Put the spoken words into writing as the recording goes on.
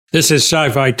This is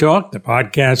Sci-Fi Talk, the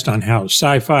podcast on how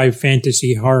sci-fi,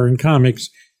 fantasy, horror, and comics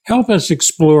help us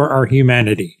explore our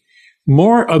humanity.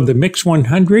 More of the Mix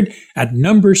 100 at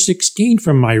number 16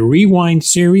 from my Rewind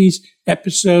series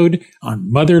episode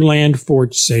on Motherland,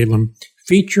 Fort Salem,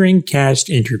 featuring cast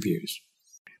interviews.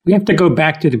 We have to go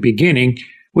back to the beginning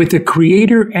with the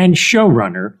creator and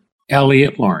showrunner,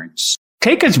 Elliot Lawrence.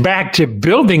 Take us back to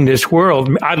building this world.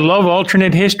 I love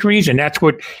alternate histories, and that's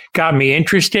what got me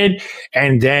interested.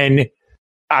 And then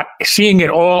seeing it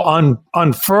all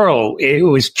unfurl, it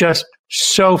was just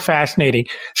so fascinating.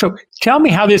 So tell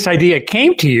me how this idea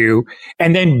came to you,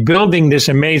 and then building this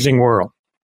amazing world.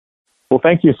 Well,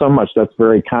 thank you so much. That's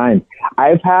very kind.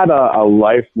 I've had a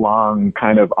lifelong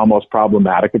kind of almost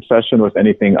problematic obsession with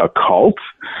anything occult.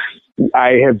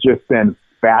 I have just been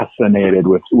fascinated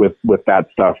with that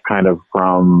stuff kind of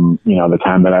from, the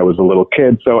time that I was a little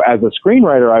kid. So as a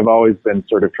screenwriter, I've always been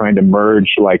sort of trying to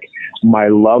merge like my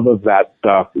love of that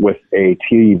stuff with a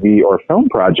TV or film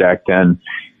project. And,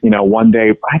 one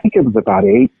day, I think it was about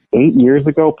eight years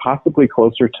ago, possibly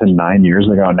closer to 9 years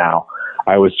ago now,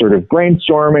 I was sort of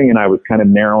brainstorming and I was kind of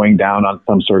narrowing down on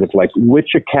some sort of like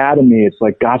witch academy. It's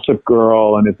like Gossip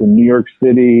Girl and it's in New York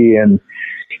City and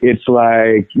it's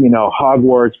like,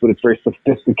 Hogwarts, but it's very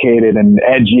sophisticated and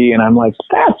edgy. And I'm like,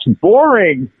 that's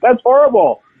boring. That's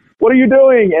horrible. What are you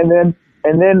doing?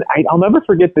 And then I'll never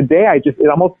forget the day. it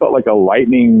almost felt like a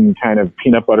lightning kind of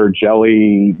peanut butter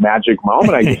jelly magic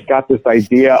moment. I just got this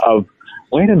idea of,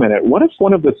 wait a minute, what if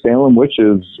one of the Salem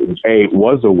witches, A,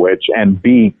 was a witch, and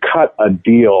B, cut a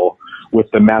deal with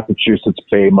the Massachusetts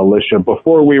Bay militia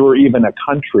before we were even a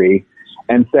country,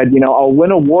 and said, I'll win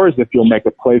your wars if you make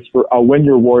a place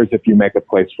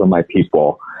for my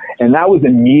people. And that was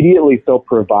immediately so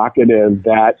provocative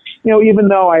that, even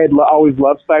though I had always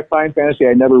loved sci-fi and fantasy,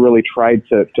 I never really tried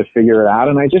to figure it out.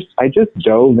 And I just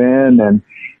dove in, and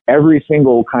every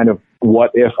single kind of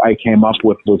what if I came up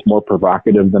with was more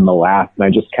provocative than the last. And I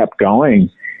just kept going.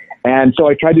 And so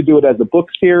I tried to do it as a book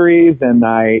series, and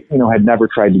I, had never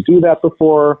tried to do that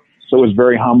before. So it was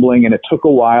very humbling, and it took a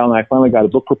while, and I finally got a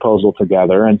book proposal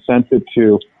together and sent it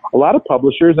to a lot of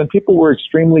publishers, and people were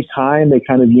extremely kind. They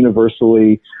kind of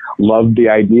universally loved the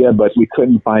idea, but we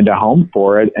couldn't find a home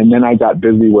for it. And then I got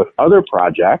busy with other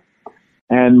projects,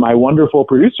 and my wonderful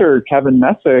producer, Kevin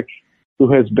Messick, who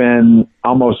has been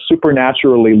almost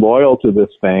supernaturally loyal to this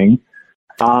thing,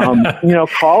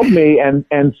 called me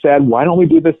and said, why don't we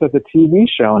do this as a TV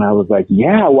show? And I was like,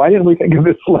 yeah, why didn't we think of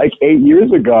this like 8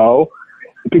 years ago?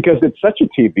 Because it's such a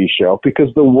TV show,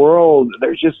 because the world,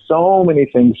 there's just so many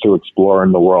things to explore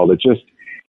in the world.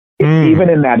 Even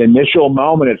in that initial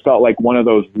moment, it felt like one of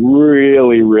those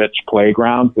really rich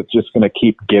playgrounds that's just going to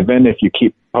keep giving if you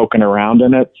keep poking around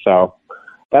in it. So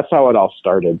that's how it all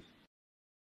started.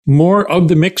 More of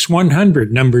the Mix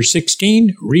 100, number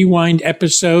 16, Rewind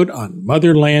episode on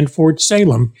Motherland, Fort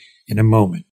Salem in a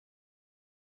moment.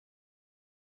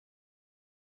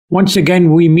 Once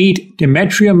again, we meet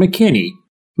Demetria McKinney,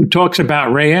 who talks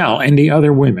about Raelle and the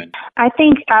other women. I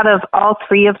think out of all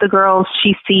three of the girls,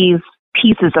 she sees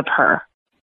pieces of her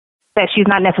that she's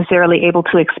not necessarily able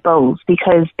to expose,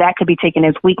 because that could be taken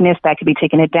as weakness, that could be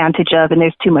taken advantage of, and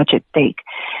there's too much at stake.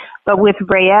 But with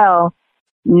Raelle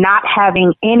not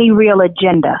having any real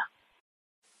agenda,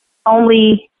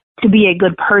 only to be a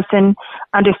good person,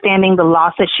 understanding the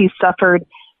loss that she suffered,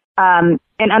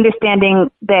 and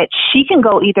understanding that she can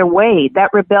go either way.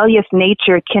 That rebellious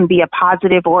nature can be a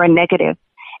positive or a negative.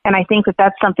 And I think that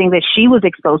that's something that she was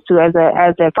exposed to as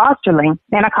a fosterling.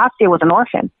 Anacostia was an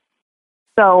orphan.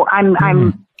 So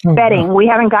I'm betting, we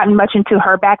haven't gotten much into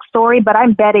her backstory, but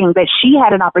I'm betting that she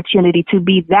had an opportunity to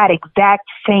be that exact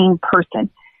same person.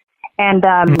 And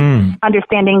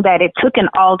understanding that it took an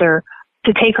alder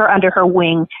to take her under her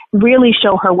wing, really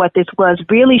show her what this was,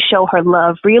 really show her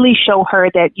love, really show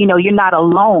her that, you're not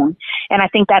alone. And I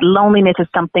think that loneliness is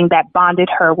something that bonded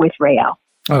her with Raelle.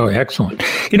 Oh, excellent.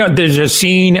 There's a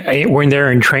scene when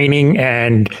they're in training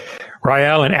and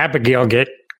Raelle and Abigail get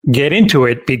into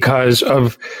it because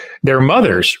of their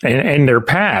mothers and their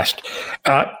past.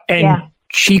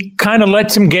 She kind of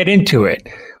lets them get into it.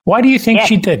 Why do you think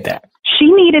she did that?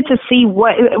 She needed to see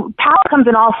what power comes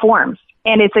in all forms.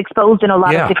 And it's exposed in a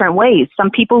lot of different ways. Some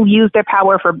people use their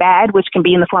power for bad, which can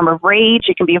be in the form of rage.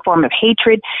 It can be a form of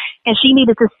hatred. And she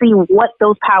needed to see what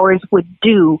those powers would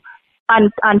do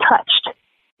untouched.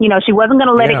 She wasn't going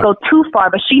to let it go too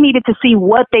far, but she needed to see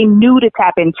what they knew to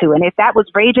tap into. And if that was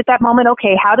rage at that moment,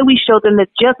 okay, how do we show them that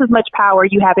just as much power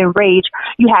you have in rage,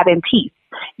 you have in peace,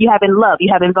 you have in love,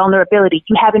 you have in vulnerability,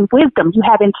 you have in wisdom, you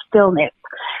have in stillness.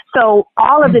 So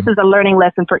all of this is a learning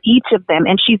lesson for each of them.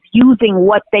 And she's using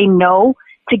what they know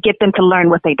to get them to learn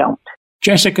what they don't.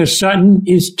 Jessica Sutton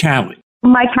is Tally.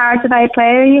 My character that I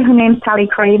play, her name's Tally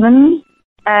Craven.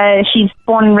 She's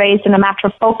born and raised in a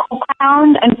matrifocal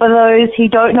town, and for those who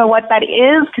don't know what that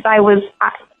is, because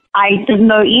I didn't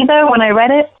know either when I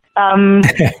read it.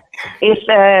 It's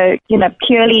a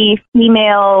purely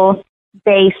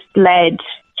female-based led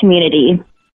community,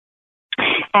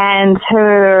 and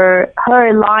her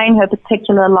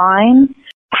particular line,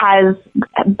 has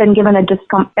been given a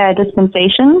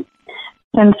dispensation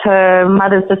since her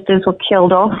mother's sisters were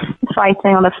killed off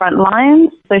fighting on the front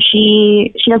lines. So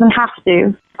she doesn't have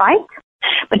to fight,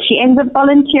 but she ends up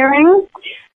volunteering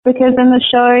because in the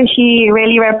show she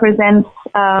really represents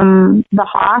the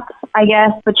heart, I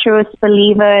guess, the truest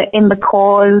believer in the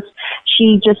cause.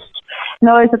 She just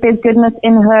knows that there's goodness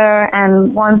in her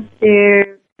and wants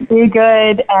to do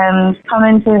good and come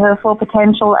into her full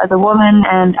potential as a woman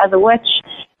and as a witch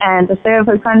and to serve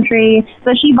her country.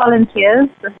 So she volunteers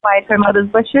despite her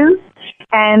mother's wishes.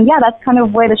 And yeah, that's kind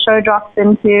of where the show drops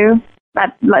into,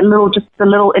 that the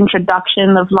little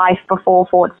introduction of life before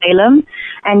Fort Salem.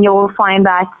 And you'll find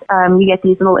that you get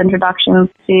these little introductions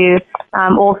to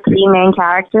all three main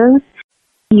characters.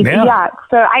 Yeah.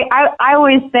 So I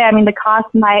always say, the cast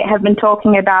and I have been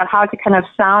talking about how to kind of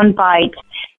soundbite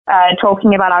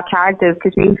talking about our characters,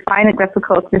 because we find it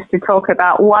difficult just to talk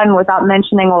about one without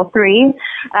mentioning all three.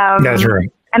 That's right.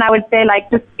 And I would say,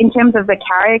 just in terms of the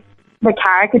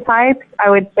character types, I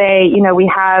would say,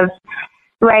 we have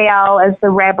Raelle as the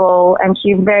rebel, and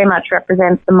she very much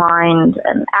represents the mind,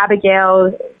 and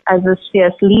Abigail as this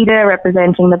fierce leader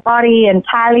representing the body, and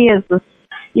Tally as this,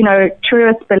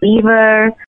 truest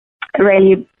believer,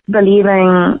 really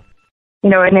believing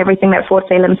in everything that Fort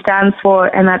Salem stands for,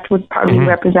 and that would probably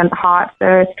represent the heart.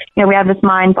 So, we have this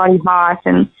mind, body, heart,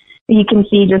 and you can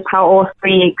see just how all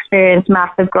three experience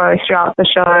massive growth throughout the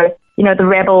show. The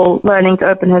rebel learning to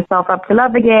open herself up to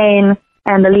love again,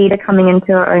 and the leader coming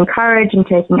into her own courage and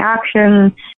taking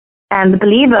action, and the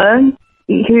believer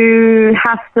who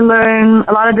has to learn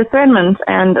a lot of discernment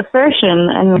and assertion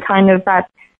and kind of that,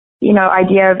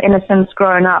 idea of innocence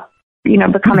growing up.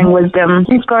 Becoming wisdom.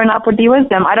 Who's growing up would be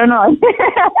wisdom. I don't know.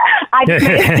 I just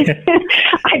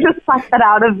sucked that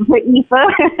out of the ether.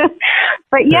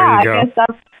 But yeah,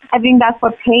 I think that's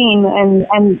what pain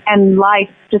and life,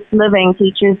 just living,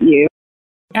 teaches you.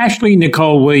 Ashley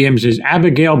Nicole Williams is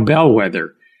Abigail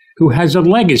Bellwether, who has a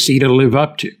legacy to live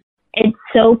up to. It's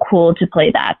so cool to play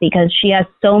that because she has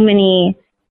so many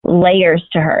layers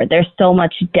to her. There's so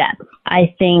much depth.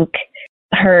 I think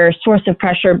her source of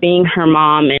pressure being her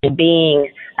mom and being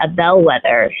a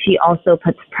bellwether, she also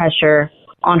puts pressure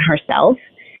on herself.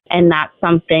 And that's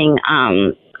something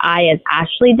I, as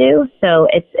Ashley, do. So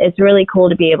it's really cool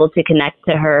to be able to connect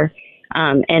to her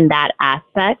in that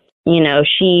aspect.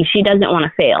 She doesn't want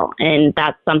to fail. And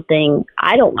that's something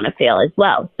I don't want to fail as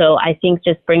well. So I think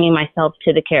just bringing myself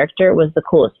to the character was the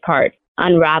coolest part,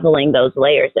 unraveling those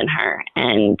layers in her.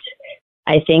 And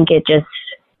I think it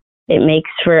makes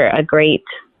for a great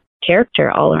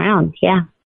character all around. Yeah.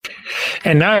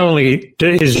 And not only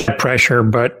is that pressure,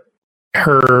 but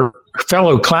her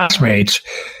fellow classmates,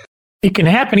 it can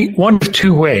happen one of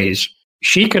two ways.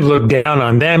 She could look down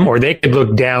on them or they could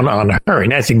look down on her.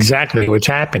 And that's exactly what's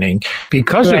happening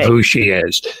because of who she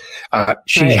is.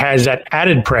 She has that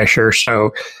added pressure.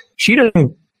 So she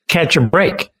doesn't catch a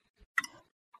break.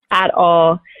 At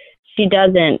all. She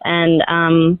doesn't.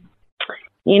 And,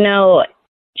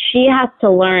 she has to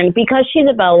learn because she's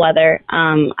a bellwether.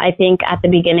 I think at the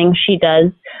beginning she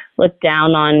does look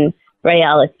down on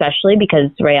Raelle, especially because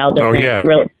Raelle doesn't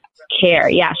really care.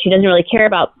 Yeah, she doesn't really care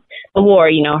about the war.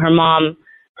 Her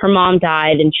mom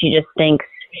died, and she just thinks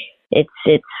it's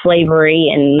slavery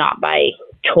and not by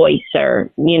choice or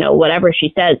whatever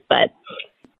she says. But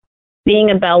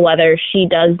being a bellwether, she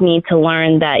does need to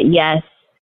learn that yes,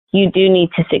 you do need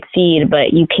to succeed,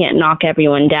 but you can't knock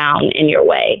everyone down in your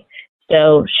way.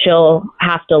 So she'll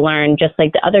have to learn, just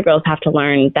like the other girls have to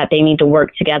learn, that they need to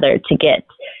work together to get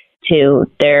to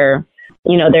their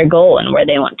goal and where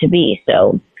they want to be.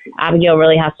 So Abigail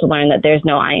really has to learn that there's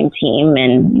no I am team,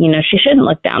 and, she shouldn't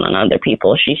look down on other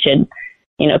people. She should,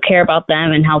 care about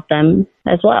them and help them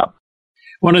as well.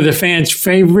 One of the fans'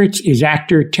 favorites is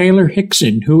actor Taylor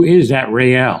Hickson, who is at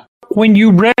Raelle. When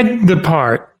you read the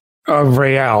part of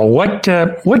Raelle,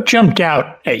 what jumped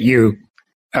out at you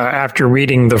after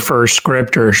reading the first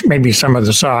script or maybe some of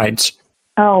the sides?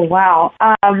 Oh, wow.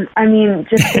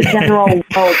 Just the general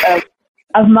world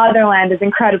of Motherland is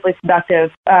incredibly seductive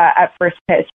at first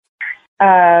pitch.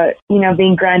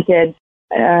 Being granted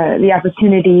the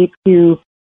opportunity to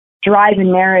drive a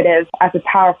narrative as a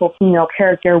powerful female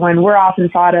character when we're often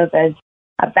thought of as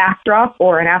a backdrop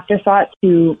or an afterthought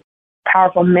to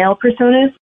powerful male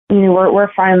personas.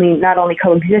 We're finally not only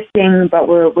coexisting, but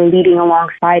we're leading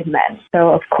alongside men. So,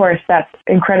 of course, that's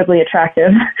incredibly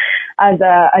attractive as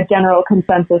a general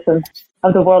consensus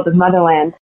of the world of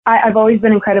Motherland. I've always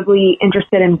been incredibly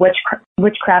interested in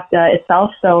witchcraft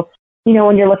itself. So,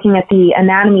 when you're looking at the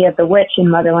anatomy of the witch in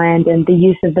Motherland and the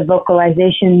use of the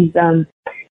vocalizations,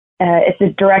 it's a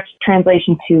direct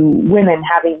translation to women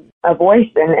having a voice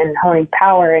and holding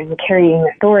power and carrying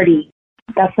authority.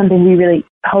 That's something we really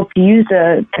hope to use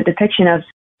the depiction of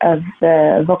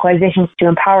the vocalizations to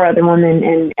empower other women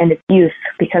and its youth,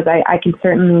 because I can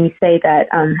certainly say that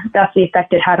that's the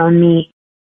effect it had on me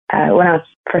when I was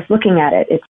first looking at it.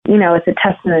 It's a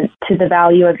testament to the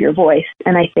value of your voice,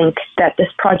 and I think that this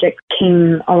project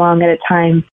came along at a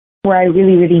time where I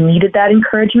really, really needed that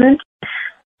encouragement.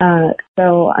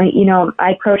 So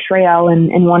I approached Raelle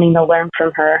and wanting to learn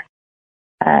from her,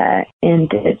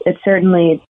 and it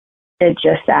certainly did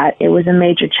just that. It was a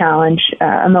major challenge,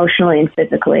 emotionally and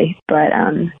physically, but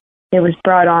it was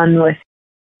brought on with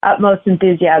utmost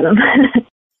enthusiasm.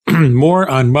 More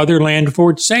on Motherland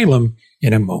Fort Salem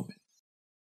in a moment.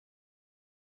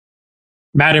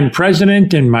 Madam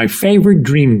President and my favorite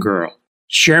dream girl,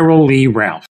 Cheryl Lee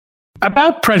Ralph.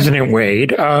 About President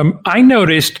Wade, I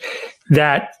noticed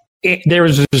that there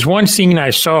was this one scene I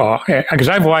saw, because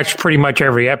I've watched pretty much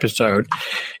every episode,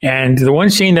 and the one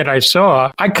scene that I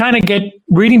saw, I kind of get,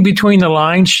 reading between the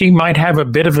lines, she might have a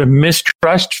bit of a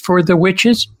mistrust for the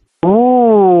witches.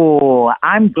 Oh,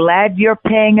 I'm glad you're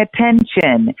paying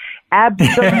attention.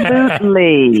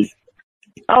 Absolutely.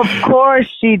 Of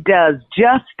course she does.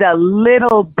 Just a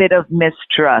little bit of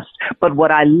mistrust. But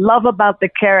what I love about the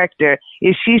character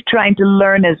is she's trying to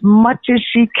learn as much as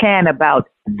she can about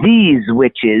these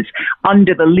witches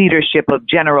under the leadership of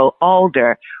General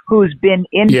Alder, who's been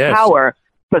in power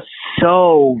for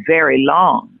so very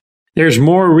long. There's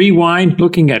more Rewind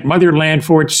looking at Motherland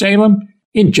Fort Salem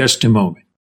in just a moment.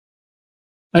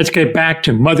 Let's get back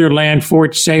to Motherland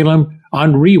Fort Salem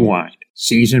on Rewind,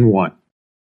 Season 1.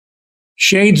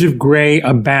 Shades of gray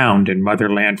abound in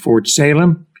Motherland Fort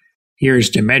Salem. Here's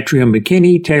Demetria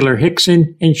McKinney, Taylor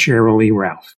Hickson, and Cheryl Lee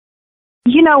Ralph.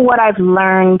 What I've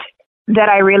learned that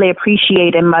I really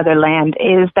appreciate in Motherland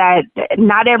is that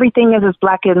not everything is as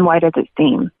black and white as it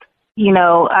seems.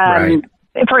 Right.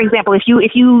 For example, if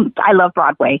you, I love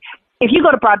Broadway. If you go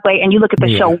to Broadway and you look at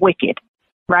the show Wicked,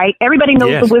 right? Everybody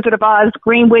knows the Wizard of Oz,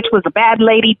 Green Witch was a bad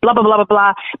lady, blah, blah, blah, blah,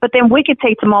 blah. But then Wicked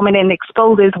takes a moment and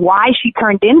exposes why she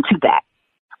turned into that.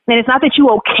 And it's not that you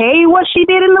okay what she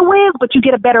did in the wig, but you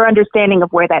get a better understanding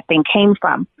of where that thing came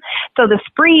from. So the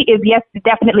spree is, yes,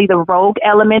 definitely the rogue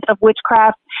element of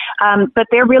witchcraft, but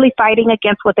they're really fighting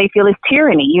against what they feel is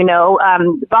tyranny,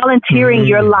 volunteering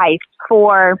your life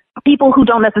for people who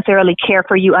don't necessarily care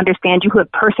for you, understand you, who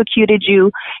have persecuted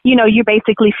you. You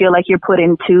basically feel like you're put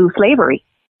into slavery.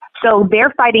 So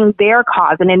they're fighting their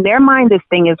cause, and in their mind, this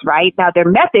thing is right. Now, their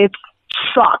methods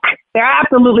suck. They're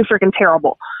absolutely freaking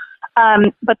terrible.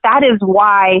 But that is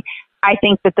why I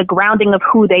think that the grounding of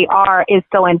who they are is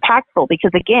so impactful, because,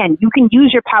 again, you can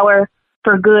use your power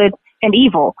for good and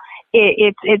evil.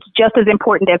 It's just as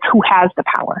important as who has the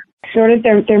power. Sort of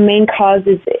their main cause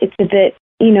is, it's a bit,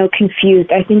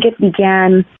 confused. I think it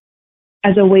began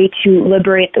as a way to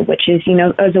liberate the witches,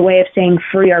 as a way of saying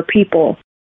free our people.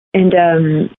 And,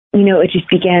 it just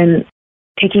began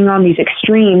taking on these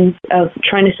extremes of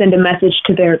trying to send a message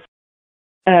to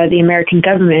the American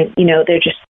government. They're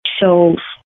just so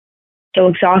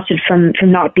exhausted from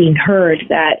not being heard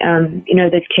that,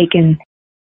 they've taken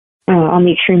on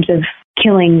the extremes of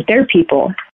killing their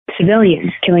people,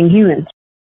 civilians, killing humans.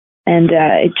 And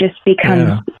it just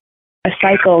becomes a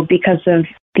cycle because of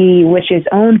the witches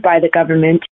owned by the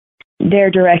government.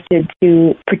 They're directed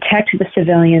to protect the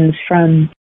civilians from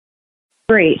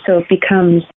free. So it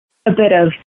becomes a bit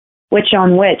of witch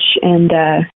on witch, and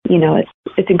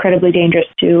it's incredibly dangerous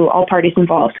to all parties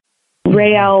involved.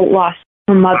 Raelle lost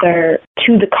her mother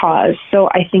to the cause, so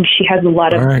I think she has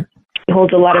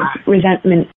holds a lot of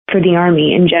resentment for the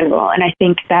army in general, and I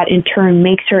think that in turn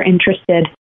makes her interested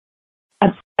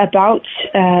about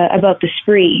the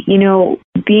spree.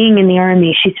 Being in the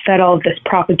army, she's fed all of this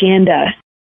propaganda,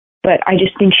 but I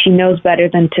just think she knows better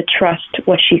than to trust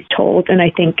what she's told, and I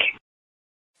think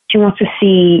she wants to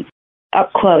see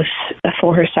up close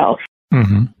for herself,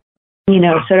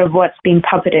 sort of what's being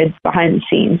puppeted behind the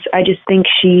scenes. I just think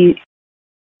she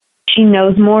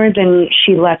knows more than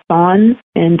she lets on,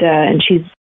 and she's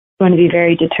going to be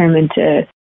very determined to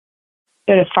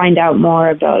sort of find out more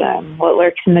about what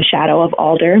lurks in the shadow of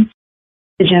Alder,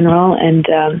 the general, and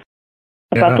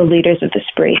about the leaders of the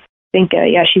spree. think,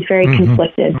 she's very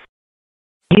conflicted.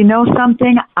 You know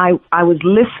something? I was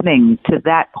listening to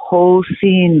that whole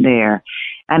scene there,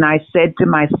 and I said to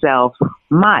myself,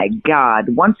 my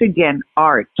God, once again,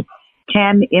 art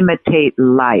can imitate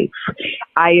life.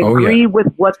 I agree with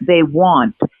what they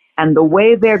want, and the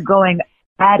way they're going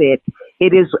at it,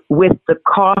 it is with the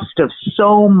cost of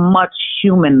so much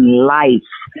human life.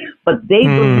 But they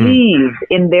believe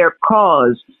in their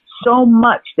cause so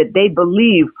much that they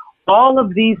believe all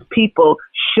of these people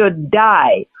should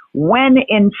die, when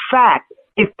in fact,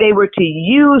 if they were to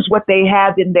use what they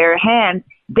have in their hands,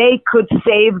 they could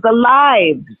save the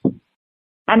lives.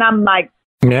 And I'm like,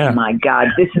 oh my God,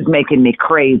 this is making me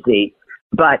crazy.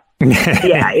 But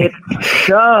it's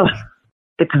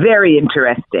very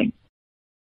interesting.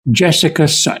 Jessica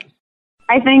Sutton.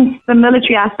 I think the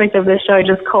military aspect of this show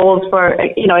just calls for,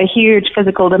 a huge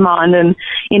physical demand. And,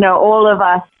 all of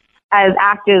us as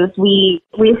actors, we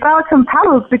felt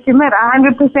compelled to commit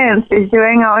 100% to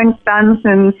doing our own stunts.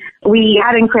 And we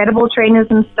had incredible trainers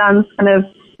and stunts kind of,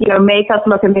 make us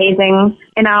look amazing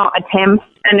in our attempts.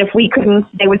 And if we couldn't,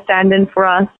 they would stand in for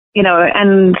us.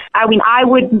 And I mean, I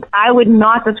would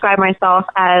not describe myself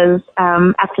as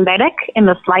athletic in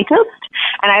the slightest.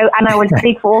 And I would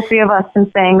speak for all three of us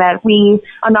in saying that we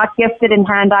are not gifted in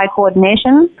hand-eye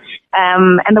coordination.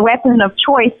 And the weapon of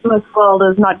choice in this world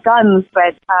is not guns,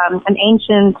 but an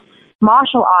ancient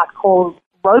martial art called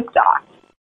rope dart.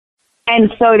 And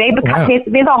so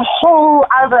there's a whole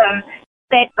other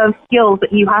set of skills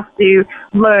that you have to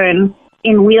learn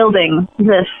in wielding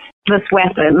this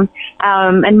weapon,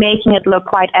 and making it look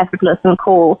quite effortless and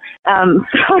cool.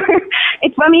 So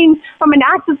from an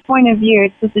actor's point of view,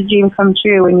 it's just a dream come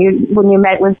true when you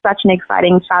met with such an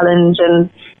exciting challenge. And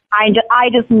I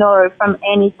just know from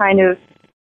any time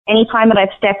that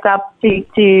I've stepped up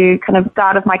to kind of go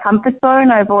out of my comfort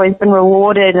zone, I've always been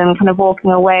rewarded and kind of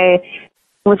walking away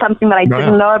with something that I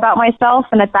didn't know about myself.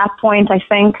 And at that point, I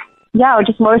think,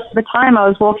 just most of the time I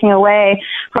was walking away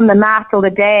from the mat or the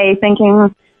day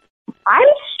thinking, I'm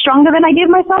stronger than I give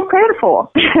myself credit for.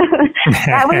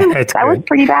 that was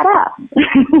pretty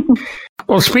badass.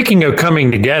 Well, speaking of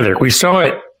coming together, we saw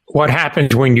it. What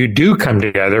happens when you do come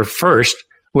together first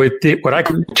with what I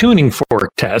call tuning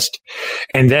fork test,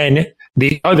 and then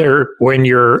the other when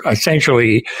you're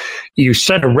essentially you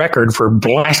set a record for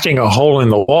blasting a hole in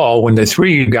the wall when the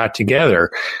three of you got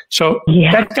together. So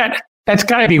that's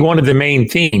got to be one of the main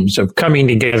themes of coming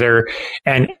together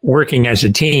and working as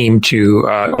a team to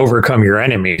overcome your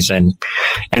enemies. And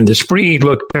the Spree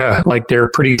look like they're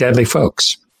pretty deadly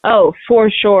folks. Oh, for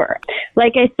sure.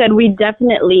 Like I said, we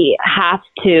definitely have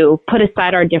to put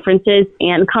aside our differences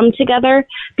and come together,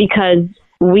 because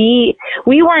we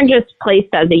weren't just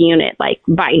placed as a unit like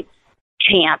by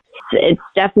chance. It's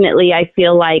definitely, I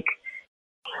feel like,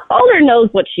 Alder knows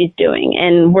what she's doing,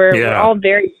 and we're all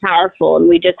very powerful, and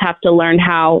we just have to learn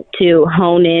how to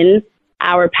hone in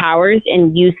our powers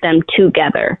and use them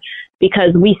together,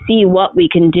 because we see what we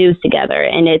can do together,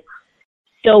 and it's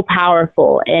so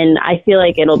powerful, and I feel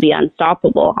like it'll be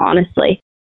unstoppable, honestly.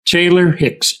 Taylor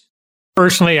Hicks.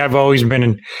 Personally, I've always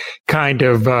been kind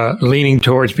of leaning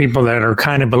towards people that are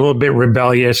kind of a little bit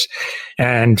rebellious.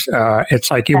 And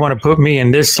it's like, you want to put me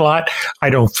in this slot? I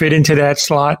don't fit into that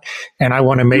slot. And I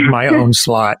want to make my own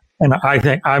slot. And I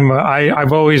think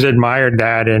I've always admired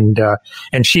that.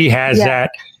 And she has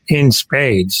that in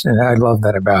spades. And I love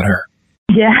that about her.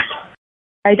 Yeah,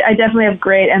 I definitely have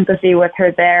great empathy with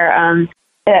her there.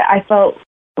 I felt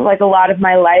like a lot of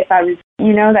my life, I was,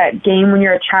 that game when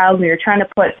you're a child, when you're trying to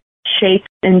put shapes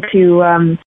into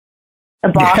a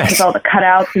box with all the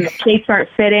cutouts and the shapes aren't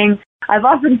fitting. I've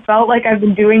often felt like I've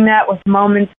been doing that with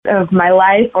moments of my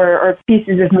life or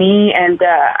pieces of me, and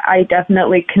I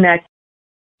definitely connect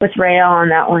with Raelle on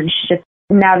that one. She's just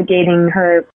navigating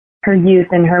her youth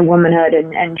and her womanhood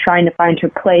and trying to find her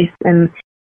place and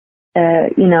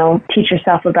teach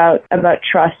herself about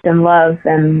trust and love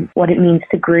and what it means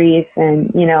to grieve.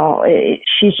 And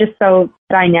she's just so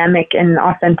dynamic and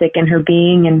authentic in her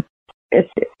being, and it's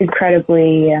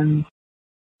incredibly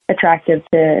attractive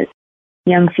to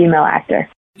young female actor.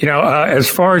 As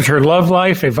far as her love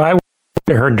life, if I were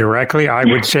to her directly, I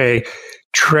would say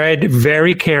tread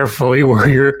very carefully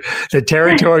where the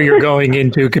territory you're going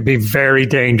into could be very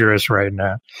dangerous right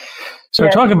now. So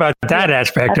talk about that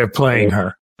aspect of playing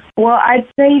her. Well, I'd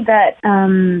say that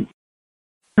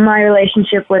my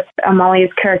relationship with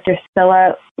Amalia's character,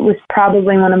 Scylla, was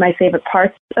probably one of my favorite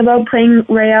parts about playing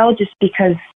Raelle, just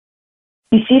because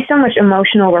you see so much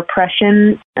emotional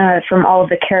repression from all of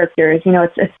the characters.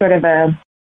 It's sort of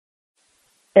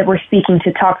that we're speaking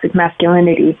to toxic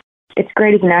masculinity. it's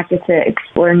great as an actor to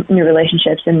explore new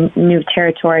relationships and new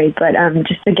territory, but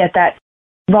just to get that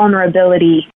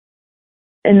vulnerability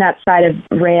in that side of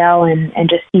Raelle and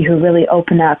just see her really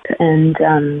open up and,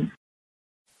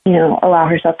 allow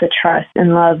herself to trust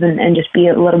and love and just be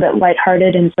a little bit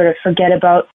lighthearted and sort of forget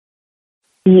about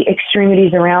the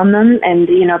extremities around them and,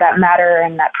 that matter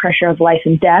and that pressure of life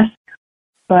and death.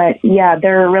 But yeah,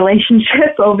 their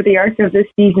relationship over the arc of this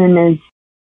season is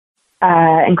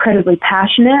incredibly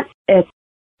passionate. It's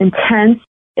intense.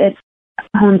 It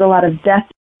hones a lot of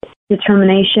depth,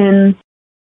 determination.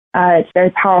 It's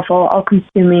very powerful,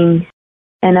 all-consuming,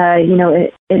 and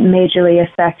it majorly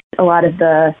affects a lot of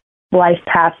the life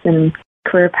paths and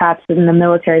career paths in the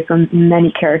military for many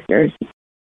characters.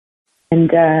 And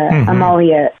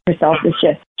Amalia herself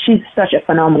she's such a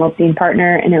phenomenal scene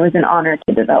partner, and it was an honor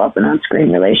to develop an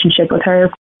on-screen relationship with her.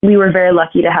 We were very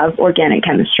lucky to have organic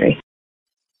chemistry.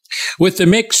 With The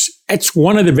Mix, it's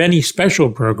one of the many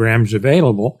special programs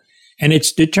available, and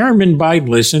it's determined by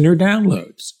listener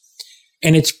downloads.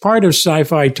 And it's part of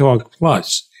Sci-Fi Talk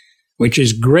Plus, which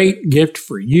is a great gift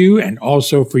for you and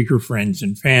also for your friends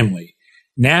and family.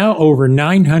 Now over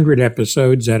 900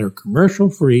 episodes that are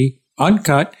commercial-free,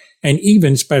 uncut, and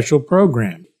even special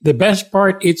programs. The best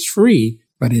part, it's free,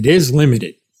 but it is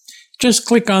limited. Just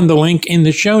click on the link in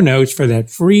the show notes for that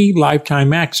free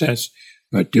lifetime access,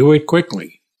 but do it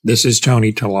quickly. This is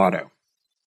Tony Tolato.